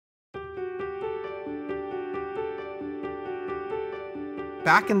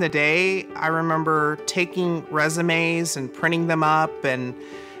Back in the day, I remember taking resumes and printing them up and,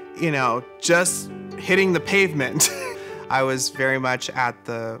 just hitting the pavement. I was very much at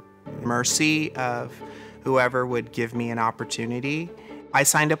the mercy of whoever would give me an opportunity. I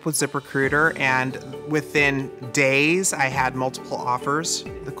signed up with ZipRecruiter, and within days, I had multiple offers.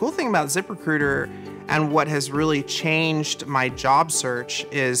 The cool thing about ZipRecruiter and what has really changed my job search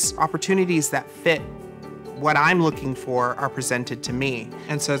is opportunities that fit what I'm looking for are presented to me.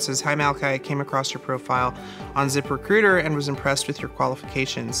 And so it says, "Hi Malachi, I came across your profile on ZipRecruiter and was impressed with your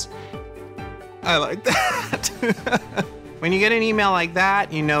qualifications." I like that. When you get an email like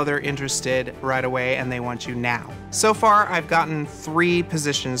that, you know they're interested right away and they want you now. So far, I've gotten 3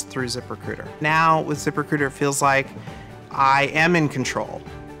 positions through ZipRecruiter. Now with ZipRecruiter, it feels like I am in control.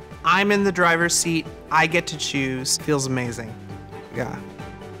 I'm in the driver's seat, I get to choose. Feels amazing, yeah.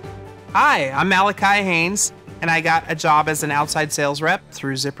 Hi, I'm Malachi Haynes, and I got a job as an outside sales rep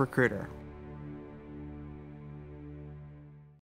through ZipRecruiter.